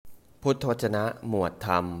พุทธวจนะหมวดธ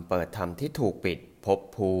รรมเปิดธรรมที่ถูกปิดภพ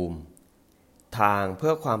ภูมิทางเพื่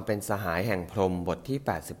อความเป็นสหายแห่งพรหมบทที่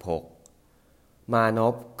86มาน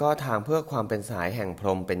พก็ทางเพื่อความเป็นสหายแห่งพร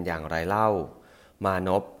หมเป็นอย่างไรเล่ามาน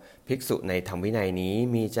พภิกษุในธรรมวินัยนี้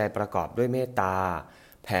มีใจประกอบด้วยเมตตา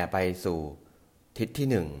แผ่ไปสู่ทิศที่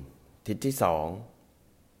หนึ่งทิศที่สอง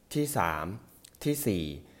ที่สามที่สี่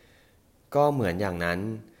ก็เหมือนอย่างนั้น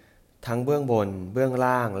ทั้งเบื้องบนเบื้อง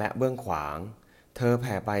ล่างและเบื้องขวางเธอแ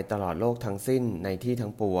ผ่ไปตลอดโลกทั้งสิ้นในที่ทั้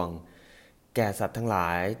งปวงแก่สัตว์ทั้งหล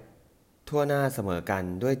ายทั่วหน้าเสมอกัน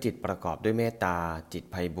ด้วยจิตประกอบด้วยเมตตาจิต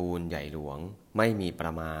ไพบูลย์ใหญ่หลวงไม่มีปร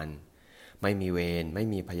ะมาณไม่มีเวรไม่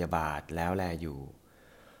มีพยาบาทแล้วแลอยู่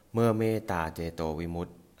เมื่อเมตตาเจโตวิมุต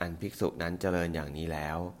ติอันภิกษุนั้นเจริญอย่างนี้แล้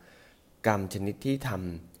วกรรมชนิดที่ท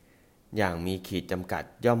ำอย่างมีขีดจำกัด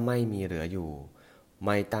ย่อมไม่มีเหลืออยู่ไ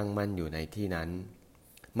ม่ตั้งมั่นอยู่ในที่นั้น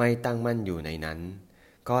ไม่ตั้งมั่นอยู่ในนั้น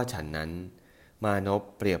ก็ฉันนั้นมานพ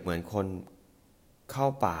เปรียบเหมือนคนเข้า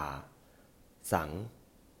ป่าสัง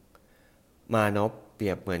มานพเปรี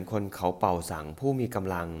ยบเหมือนคนเขาเป่าสังผู้มีก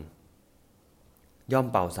ำลังย่อม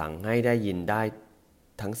เป่าสังให้ได้ยินได้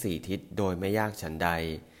ทั้งสี่ทิศโดยไม่ยากฉันใด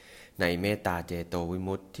ในเมตตาเจโตวิ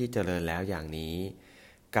มุตติที่เจริญแล้วอย่างนี้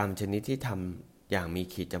กรรมชนิดที่ทำอย่างมี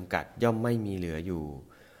ขีดจำกัดย่อมไม่มีเหลืออยู่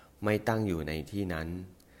ไม่ตั้งอยู่ในที่นั้น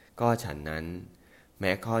ก็ฉันนั้นแ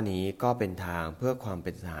ม้ข้อนี้ก็เป็นทางเพื่อความเ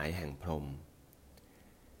ป็นสหายแห่งพรหม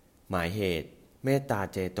หมายเหตุเมตตา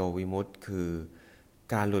เจโตวิมุตติคือ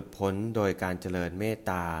การหลุดพ้นโดยการเจริญเมต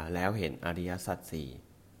ตาแล้วเห็นอริยสัจสี่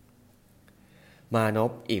มาน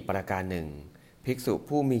พอีกประการหนึ่งภิกษุ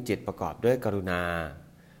ผู้มีจิตประกอบด้วยกรุณา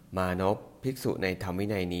มานพภิกษุในธรรมวิ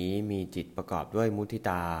นัยนี้มีจิตประกอบด้วยมุทิ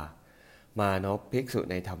ตามานพภิกษุ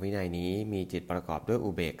ในธรรมวินัยนี้มีจิตประกอบด้วย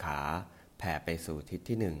อุเบกขาแผ่ไปสู่ทิศ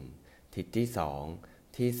ที่หนึ่งทิศที่สอง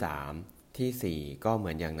ที่สามที่สี่ก็เหมื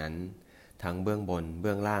อนอย่างนั้นทั้งเบื้องบนเ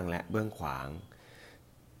บื้องล่างและเบื้องขวาง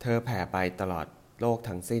เธอแผ่ไปตลอดโลก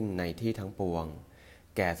ทั้งสิ้นในที่ทั้งปวง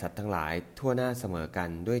แก่สัตว์ทั้งหลายทั่วหน้าเสมอกัน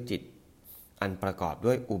ด้วยจิตอันประกอบ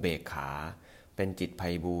ด้วยอุเบกขาเป็นจิตไพ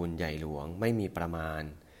บูลย์ใหญ่หลวงไม่มีประมาณ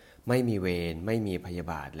ไม่มีเวรไม่มีพยา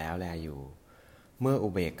บาทแล้วแลอยู่เมื่ออุ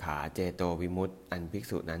เบกขาเจโตวิมุตติอันภิก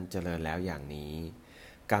ษุนั้นเจริญแล้วอย่างนี้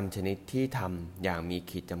กรรมชนิดที่ทำอย่างมี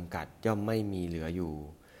ขีดจำกัดย่อมไม่มีเหลืออยู่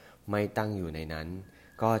ไม่ตั้งอยู่ในนั้น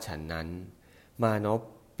ก็ฉันนั้นมานพ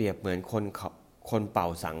เปรียบเหมือนคนเป่า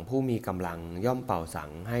สังผู้มีกำลังย่อมเป่าสั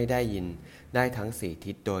งให้ได้ยินได้ทั้งสี่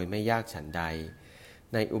ทิศโดยไม่ยากฉันใด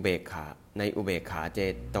ในอุเบกขาเจ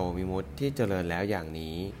โตวิมุตติที่เจริญแล้วอย่าง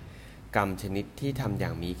นี้กรรมชนิดที่ทำอย่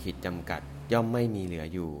างมีขีดจำกัดย่อมไม่มีเหลือ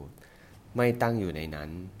อยู่ไม่ตั้งอยู่ในนั้น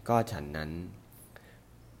ก็ฉันนั้น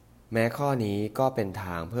แม้ข้อนี้ก็เป็นท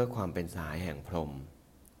างเพื่อความเป็นสหายแห่งพรหม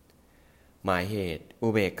หมายเหตุอุ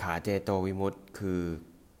เบกขาเจโตวิมุตติคือ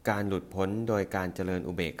การหลุดพ้นโดยการเจริญ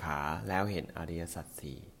อุเบกขาแล้วเห็นอริยสัจ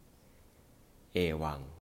สี่เอวัง